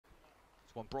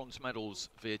He's won bronze medals,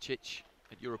 VEOCIC,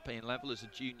 at European level as a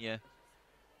junior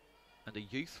and a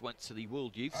youth. Went to the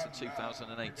World Youths in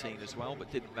 2018 as well,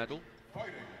 but didn't medal.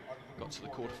 Got to the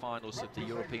quarterfinals of the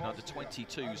European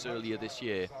Under-22s earlier this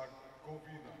year.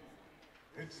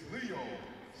 It's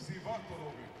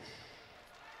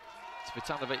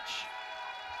CVITANOVIC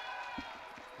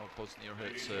of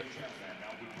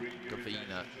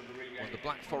Bosnia-Herzegovina won the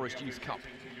Black Forest Youth Cup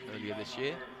earlier this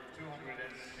year.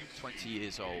 20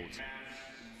 years old.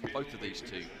 Both of these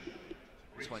two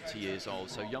 20 years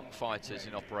old, so young fighters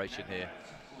in operation here.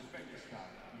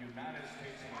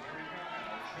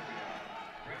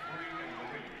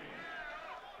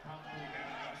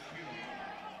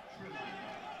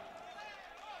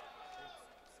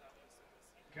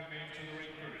 Coming to the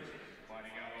ring first,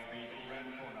 fighting out of the red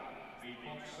corner, the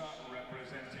boxer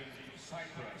representing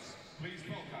Cyprus. Please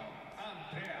welcome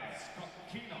Andreas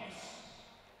Kokinos.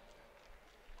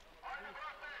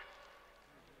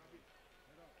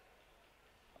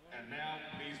 And now,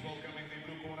 please welcoming the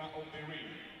blue corner of the ring,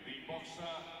 the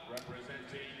boxer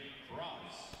representing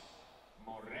France,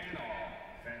 Moreno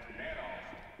Fenero.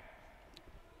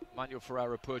 Manuel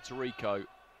Ferreira, Puerto Rico,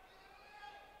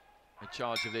 in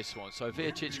charge of this one. So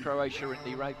VEOCIC, Croatia in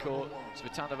the red court,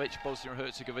 CVITANOVIC, Bosnia and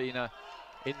Herzegovina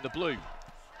in the blue.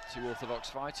 Two orthodox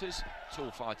fighters,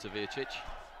 tall fighter VEOCIC.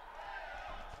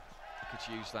 Could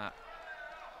use that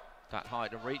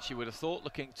height and reach, you would have thought,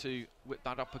 looking to whip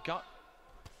that uppercut,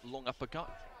 long uppercut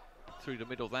through the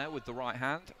middle there with the right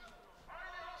hand.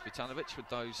 CVITANOVIC with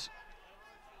those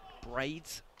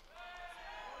braids,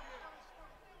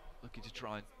 looking to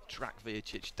try and track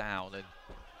VEOCIC down and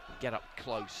get up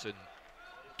close and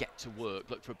get to work.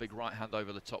 Look for a big right hand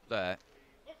over the top there.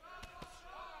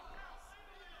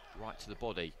 Right to the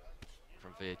body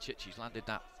from VEOCIC. He's landed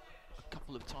that a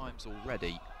couple of times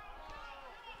already.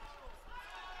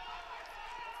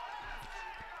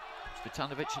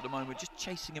 CVITANOVIC at the moment just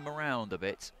chasing him around a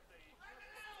bit.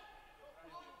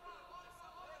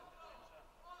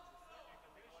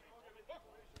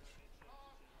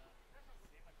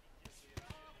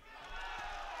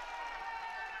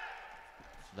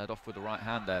 Led off with the right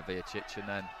hand there, VEOCIC, and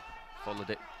then followed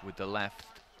it with the left.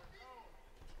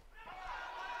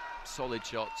 Solid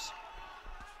shots.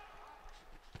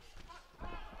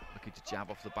 Looking to jab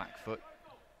off the back foot.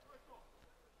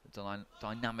 The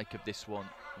dynamic of this one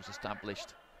was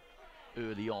established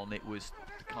early on. It was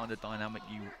the kind of dynamic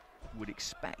you would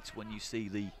expect when you see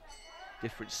the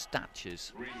different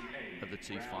statures of the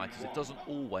two fighters. It doesn't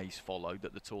always follow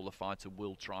that the taller fighter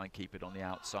will try and keep it on the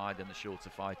outside and the shorter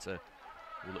fighter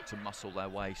will look to muscle their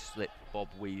way, slip, bob,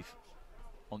 weave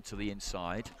onto the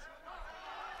inside.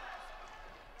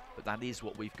 But that is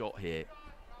what we've got here.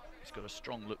 He's got a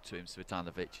strong look to him,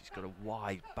 CVITANOVIC. He's got a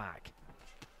wide back.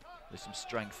 There's some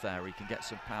strength there. He can get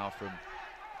some power from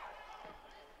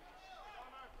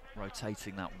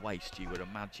rotating that waist, you would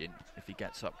imagine, if he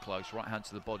gets up close. Right hand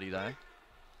to the body there.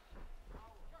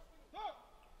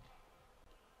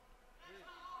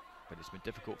 But it's been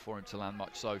difficult for him to land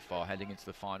much so far, heading into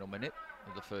the final minute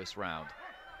of the first round.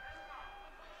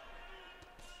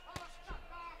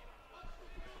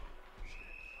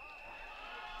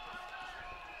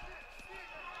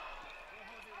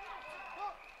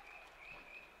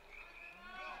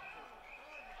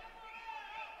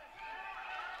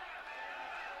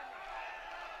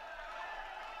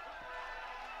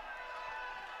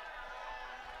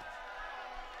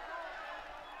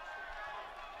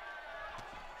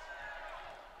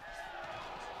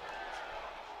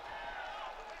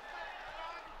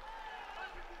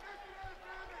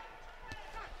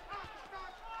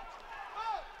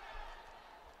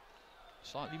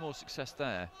 Slightly more success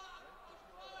there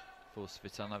for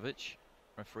CVITANOVIC.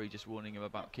 Referee just warning him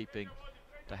about keeping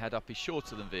the head up. He's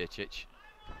shorter than VEOCIC.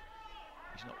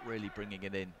 He's not really bringing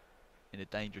it in a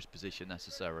dangerous position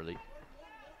necessarily.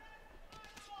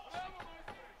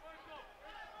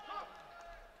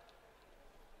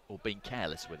 Or being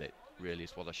careless with it, really,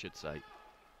 is what I should say.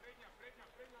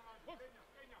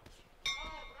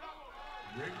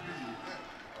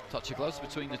 Touch of gloves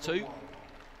between the two.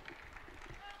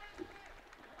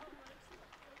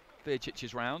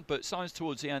 VEOCIC's round, but signs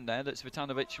towards the end there that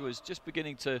CVITANOVIC was just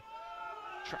beginning to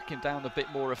track him down a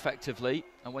bit more effectively.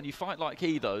 And when you fight like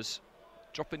he does,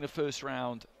 dropping the first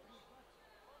round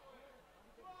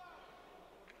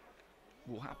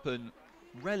will happen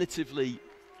relatively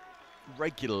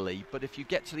regularly. But if you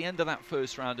get to the end of that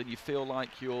first round and you feel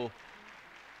like you're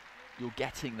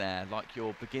getting there, like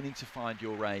you're beginning to find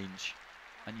your range,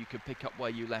 and you can pick up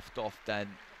where you left off, then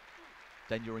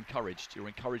you're encouraged. You're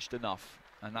encouraged enough.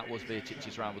 And that was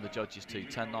VEOCIC's round with the judges too,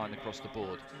 10-9 across the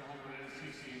board.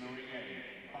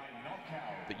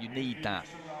 but you need that.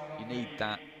 You need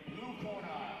that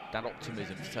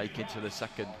optimism to take into the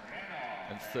second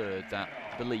and third,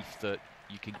 that belief that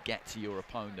you can get to your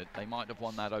opponent. They might have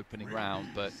won that opening round,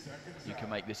 but you can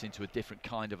make this into a different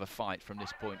kind of a fight from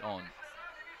this point on.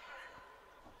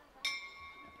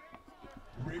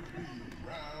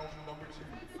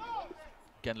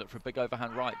 Again, look for a big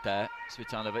overhand right there,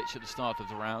 CVITANOVIC at the start of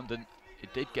the round, and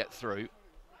it did get through.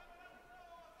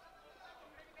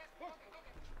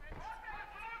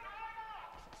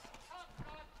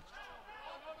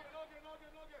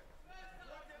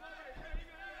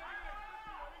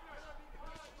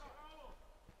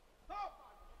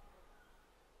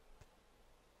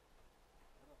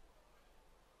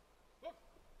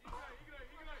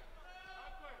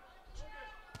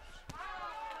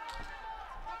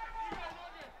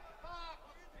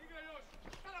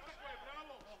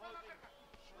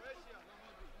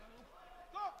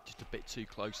 Just a bit too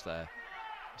close there,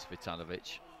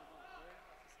 CVITANOVIC.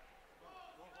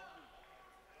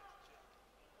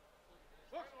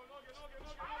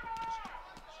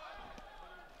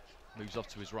 Moves off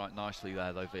to his right nicely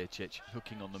there though, VEOCIC,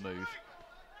 hooking on the move.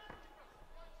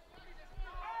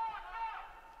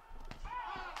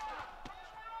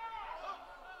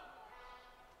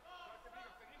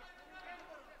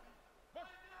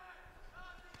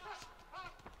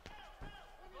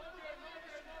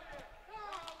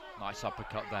 Nice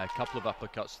uppercut there, a couple of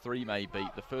uppercuts, 3 maybe.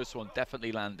 The first one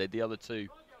definitely landed, the other 2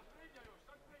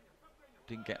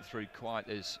 didn't get through quite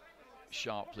as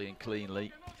sharply and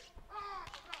cleanly,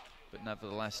 but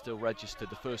nevertheless still registered.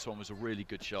 The first one was a really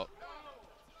good shot.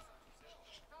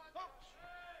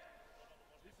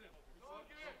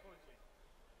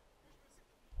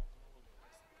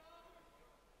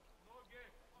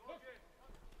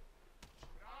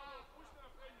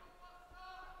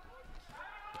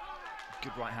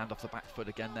 Good right hand off the back foot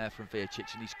again there from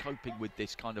VEOCIC, and he's coping with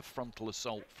this kind of frontal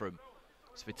assault from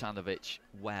CVITANOVIC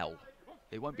well.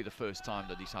 It won't be the first time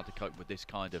that he's had to cope with this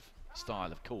kind of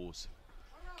style, of course.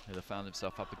 He'll have found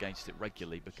himself up against it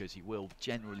regularly because he will,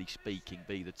 generally speaking,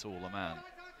 be the taller man.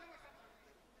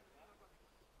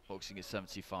 Boxing at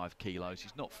 75 kilos.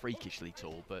 He's not freakishly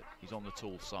tall, but he's on the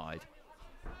tall side.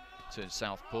 Turns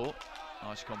southpaw.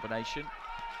 Nice combination.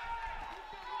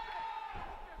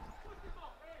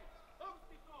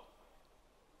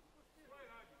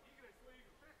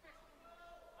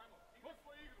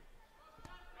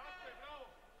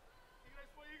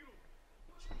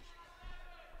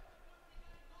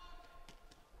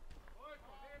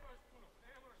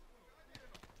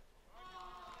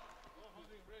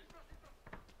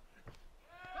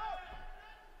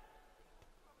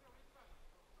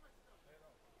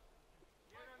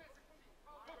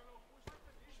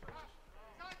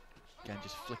 Again,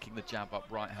 just flicking the jab up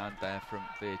right hand there from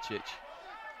VEOCIC.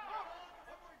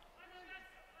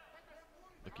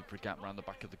 Looking for a gap around the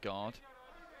back of the guard.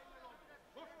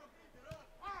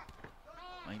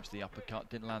 Aims the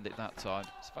uppercut, didn't land it that time.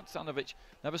 CVITANOVIC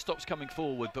never stops coming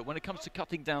forward, but when it comes to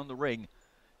cutting down the ring,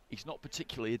 he's not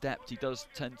particularly adept. He does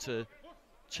tend to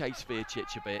chase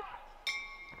VEOCIC a bit.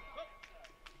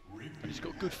 But he's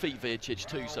got good feet, VEOCIC,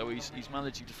 too, so he's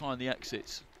managing to find the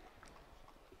exits.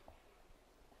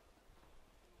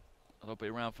 That'll be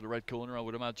around for the red corner, I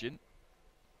would imagine.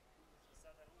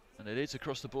 And it is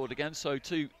across the board again, so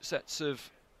 2 sets of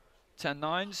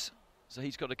 10-9s. So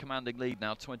he's got a commanding lead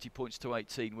now, 20 points to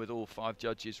 18, with all 5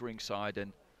 judges ringside.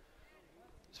 And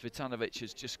CVITANOVIC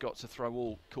has just got to throw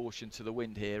all caution to the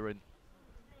wind here and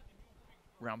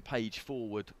rampage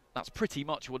forward. That's pretty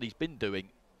much what he's been doing.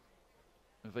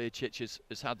 And VEOCIC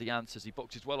has had the answers. He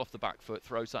boxes well off the back foot,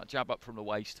 throws that jab up from the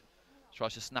waist,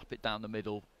 tries to snap it down the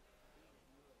middle.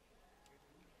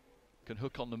 Can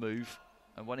hook on the move,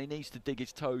 and when he needs to dig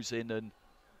his toes in and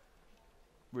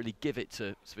really give it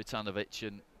to CVITANOVIC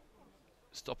and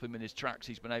stop him in his tracks,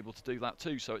 he's been able to do that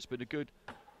too. So it's been a good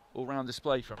all-round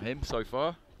display from him so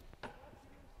far.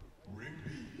 Ring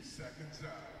B, seconds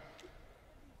out.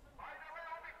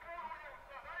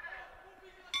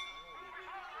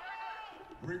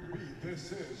 Ring B,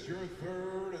 this is your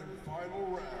 3rd and final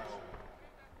round.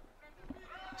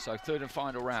 So 3rd and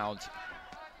final round.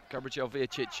 Gabrijel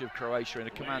VEOCIC of Croatia in a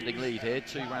commanding lead here.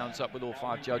 2 rounds up with all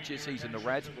 5 judges. He's in the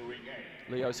red.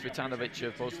 Leo CVITANOVIC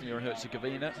of Bosnia and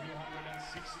Herzegovina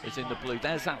is in the blue.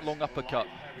 There's that long uppercut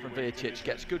from VEOCIC.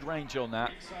 Gets good range on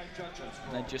that.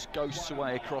 And then just ghosts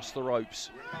away across the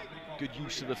ropes. Good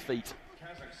use of the feet.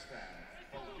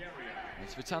 And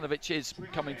CVITANOVIC is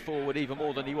coming forward even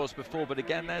more than he was before. But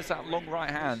again, there's that long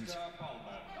right hand. There's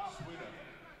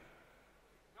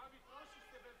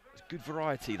good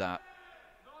variety that.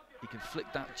 He can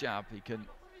flick that jab, he can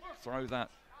throw that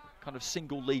kind of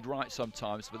single lead right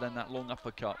sometimes, but then that long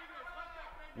uppercut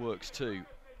works too.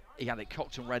 He had it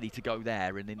cocked and ready to go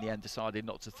there, and in the end decided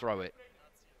not to throw it.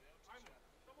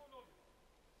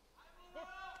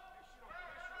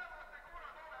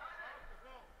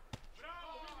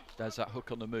 There's that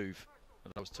hook on the move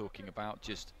that I was talking about,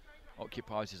 just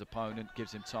occupies his opponent,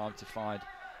 gives him time to find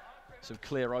some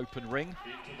clear open ring.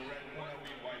 Into the red corner,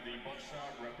 meanwhile, the boxer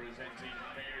representing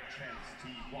Fair Chance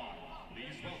T1.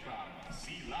 Please welcome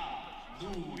Sila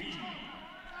Nuri.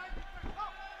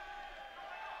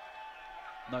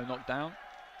 No knockdown.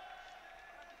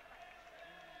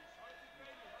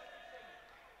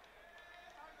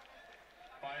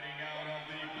 Fighting out of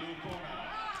the blue corner.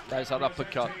 There's that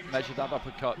uppercut, measured that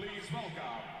uppercut Please welcome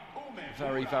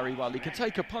very, very well. He can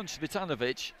take a punch,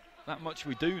 VEOCIC, that much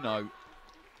we do know.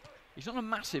 He's not a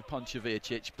massive puncher,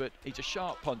 VEOCIC, but he's a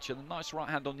sharp puncher, and a nice right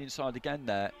hand on the inside again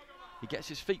there. He gets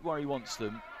his feet where he wants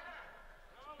them,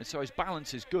 and so his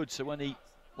balance is good, so when he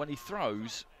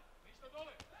throws,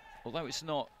 although it's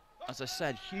not, as I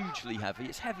said, hugely heavy,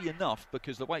 it's heavy enough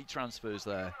because the weight transfer's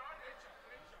there.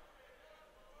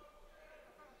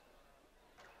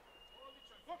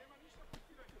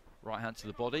 Right hand to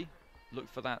the body. Look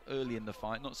for that early in the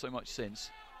fight, not so much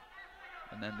since.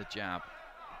 And then the jab.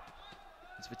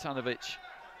 It's VEOCIC.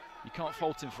 You can't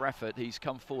fault him for effort. He's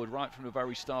come forward right from the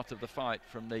very start of the fight,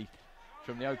 from the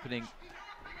opening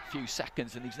few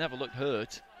seconds, and he's never looked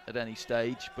hurt at any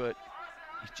stage, but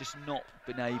he's just not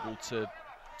been able to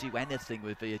do anything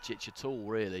with VEOCIC at all,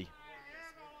 really.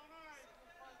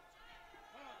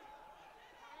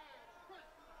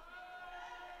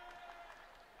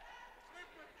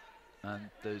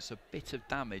 And there's a bit of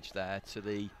damage there to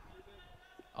the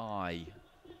eye,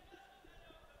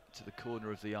 to the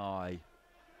corner of the eye.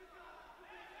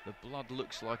 The blood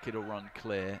looks like it'll run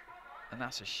clear, and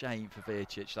that's a shame for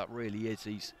VEOCIC. That really is.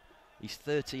 He's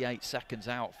 38 seconds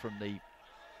out from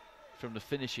the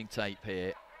finishing tape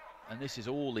here, and this is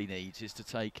all he needs, is to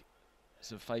take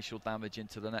some facial damage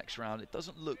into the next round. It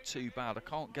doesn't look too bad. I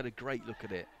can't get a great look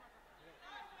at it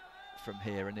from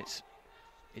here, and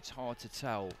it's hard to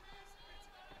tell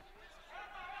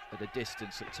at a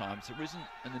distance at times. There isn't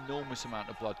an enormous amount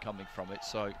of blood coming from it,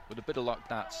 so with a bit of luck,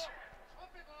 that's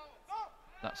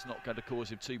not going to cause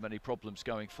him too many problems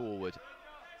going forward.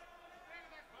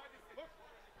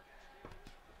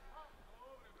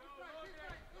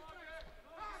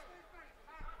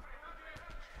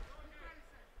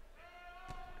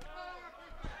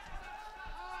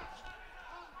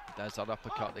 There's that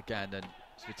uppercut again, and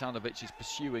CVITANOVIC is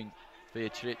pursuing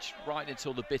VEOCIC right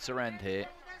until the bitter end here,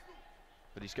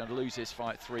 but he's going to lose this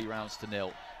fight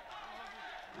 3-0.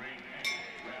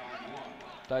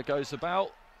 There goes the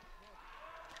bell,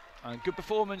 and good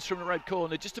performance from the red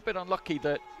corner. Just a bit unlucky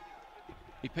that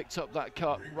he picked up that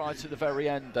cut right at the very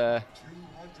end there,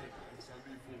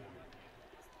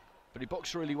 but he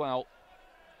boxed really well,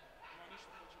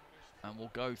 and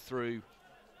we'll go through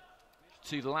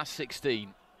to the last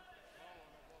 16.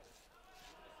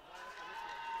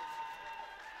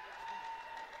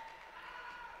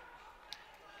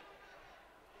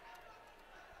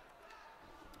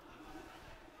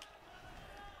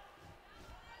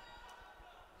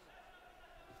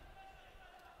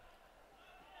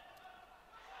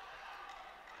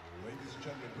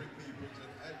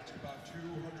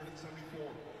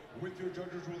 With your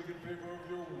judges ruling in favor of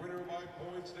your winner by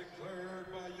points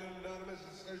declared by unanimous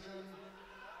decision.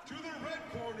 To the red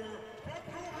corner, from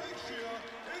Croatia,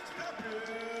 it's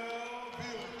VEOCIC.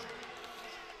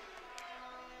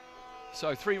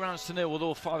 So 3-0 with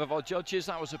all 5 of our judges.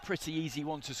 That was a pretty easy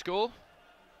one to score.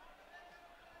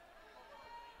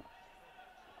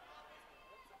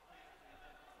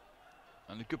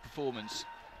 And a good performance.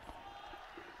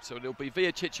 So it'll be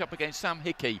VEOCIC up against Sam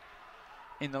Hickey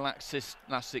in the last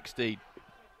 16.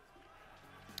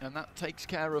 And that takes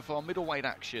care of our middleweight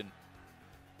action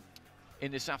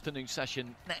in this afternoon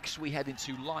session. Next we head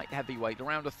into light heavyweight,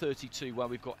 around a 32, where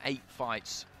we've got 8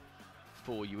 fights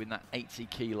for you in that 80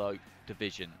 kilo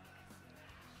division.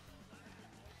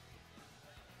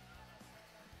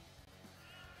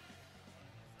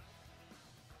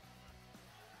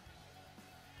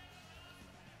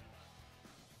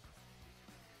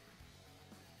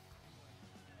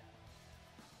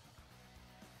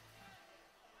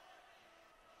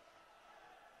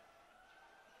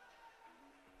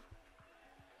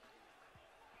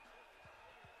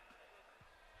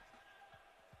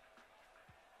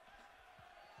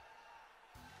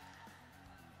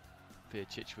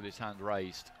 VEOCIC with his hand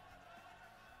raised.